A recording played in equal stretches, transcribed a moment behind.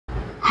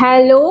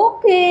Hello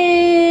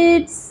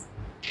kids.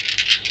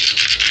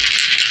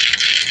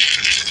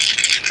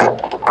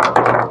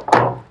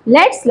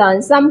 Let's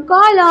learn some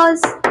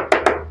colors.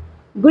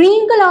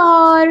 Green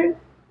color,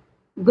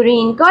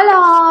 green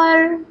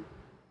color.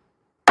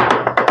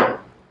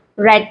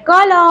 Red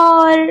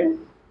color,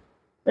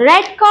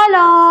 red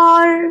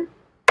color.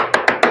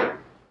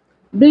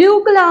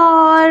 Blue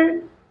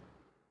color,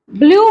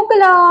 blue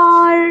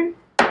color.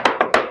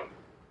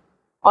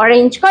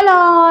 Orange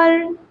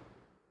color,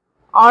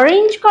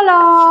 orange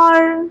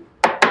color.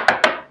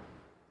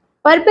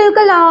 Purple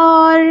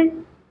color,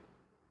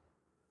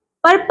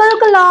 purple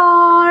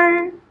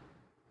color.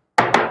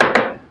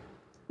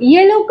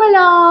 Yellow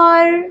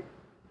color,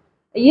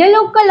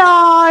 yellow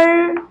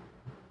color.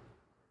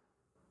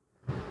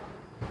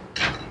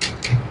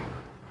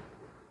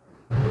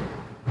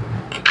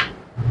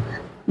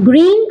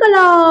 Green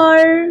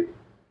color.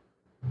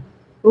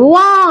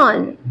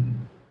 One.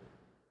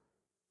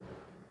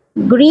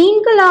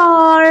 Green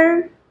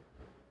color.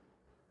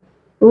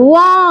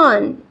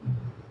 One.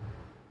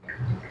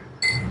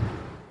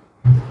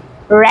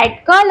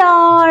 Red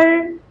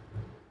color.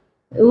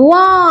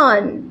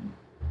 One.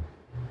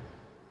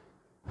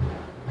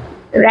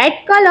 Red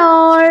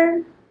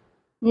color.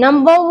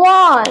 Number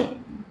one.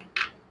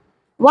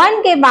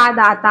 One के बाद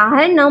आता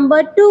है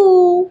number two.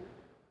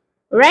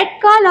 Red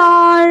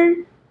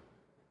color.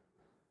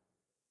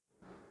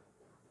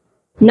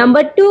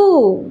 Number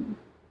two.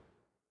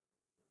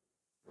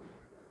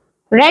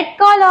 Red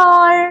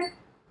color.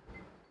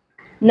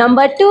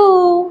 Number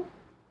two.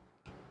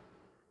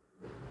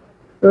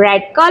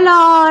 Red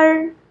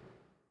color.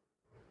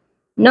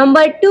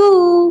 Number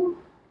two.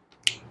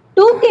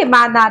 To के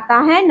बाद आता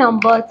है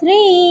number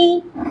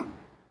three.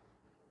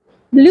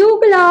 Blue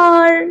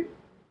color.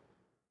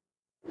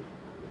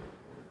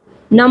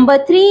 Number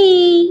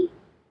three.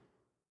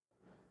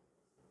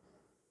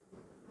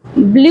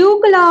 Blue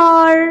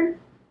color.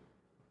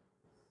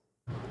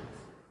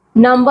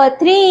 Number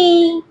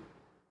three.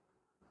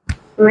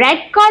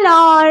 Red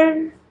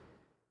color.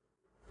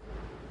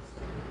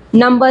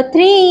 Number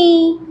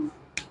three.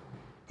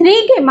 Three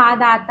के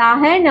बाद आता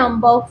है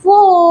number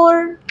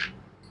four.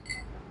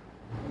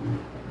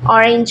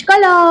 Orange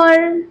color.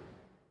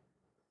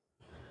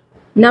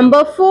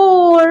 Number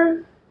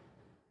four.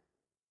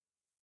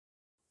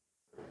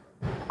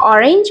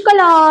 Orange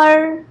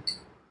color.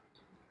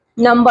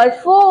 Number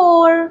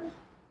four.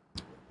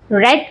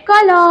 Red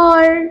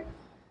color.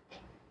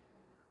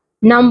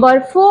 Number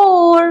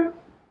four.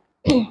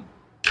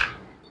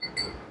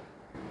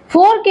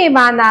 Four के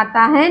बाद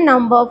आता है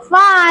number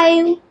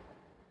five.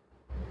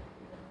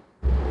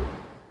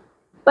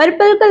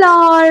 Purple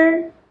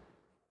colour.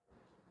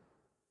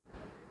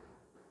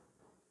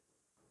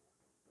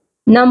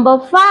 Number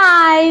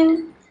five.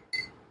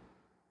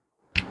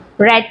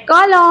 Red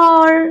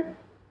color.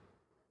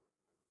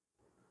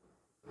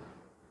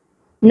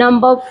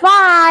 Number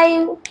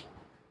five.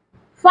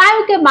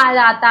 Five के बाद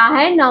आता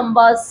है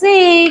number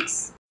six.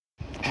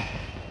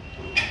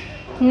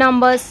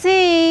 Number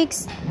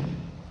six.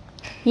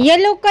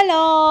 Yellow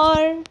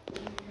color.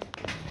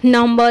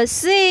 Number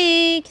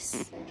six.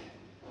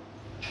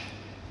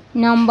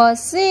 Number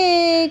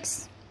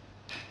six.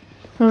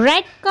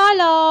 Red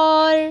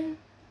color.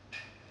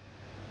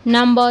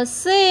 Number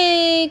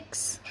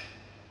six.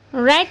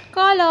 Red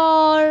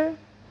color.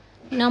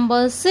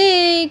 Number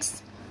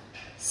six.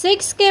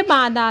 Six के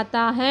बाद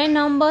आता है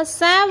number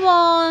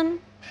seven.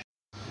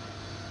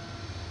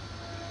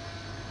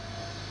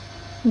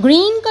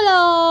 Green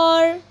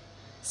color.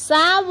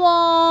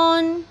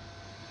 Seven.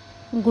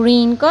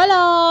 Green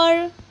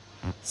color.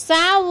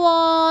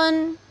 Seven.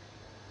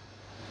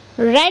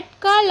 Red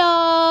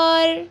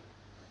color.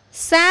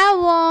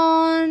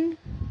 Seven.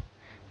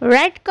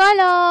 Red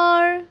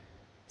color.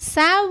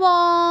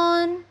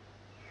 Seven.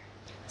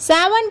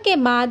 Seven के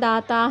बाद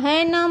आता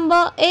है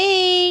number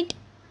eight.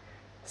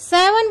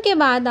 Seven के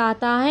बाद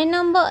आता है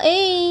number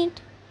eight.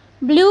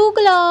 Blue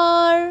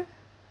colour.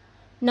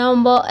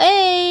 Number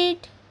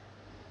eight.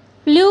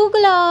 Blue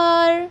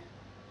colour.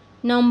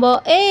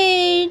 Number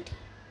eight.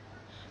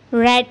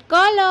 Red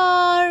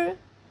colour.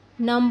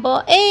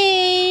 Number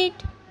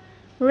eight.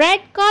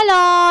 Red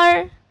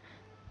colour.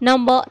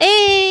 Number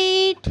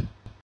eight.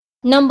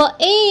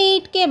 Number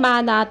eight के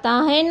बाद आता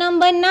है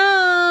number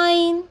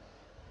nine.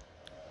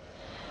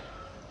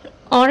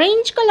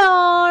 Orange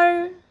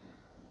colour.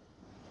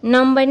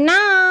 Number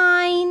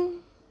nine.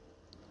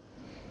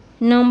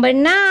 Number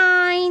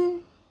nine.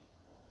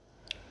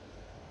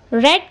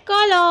 Red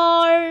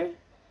colour.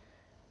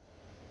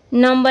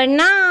 Number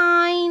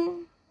nine.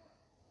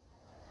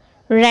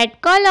 Red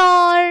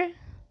colour.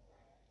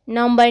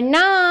 Number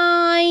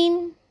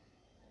nine.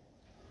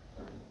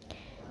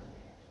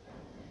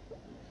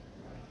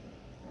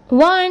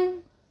 One,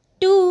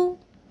 to,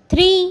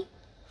 three,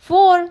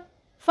 four,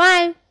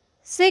 five,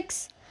 six,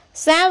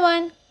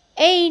 seven,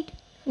 eight,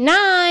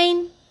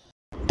 nine.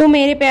 तो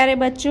मेरे प्यारे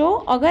बच्चों,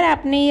 अगर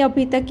आपने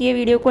अभी तक ये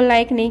वीडियो को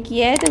लाइक नहीं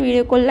किया है तो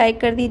वीडियो को लाइक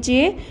कर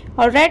दीजिए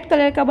और रेड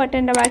कलर का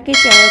बटन दबा के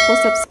चैनल को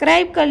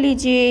सब्सक्राइब कर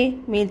लीजिए.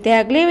 मिलते हैं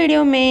अगले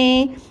वीडियो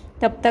में.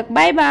 तब तक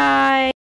बाय बाय।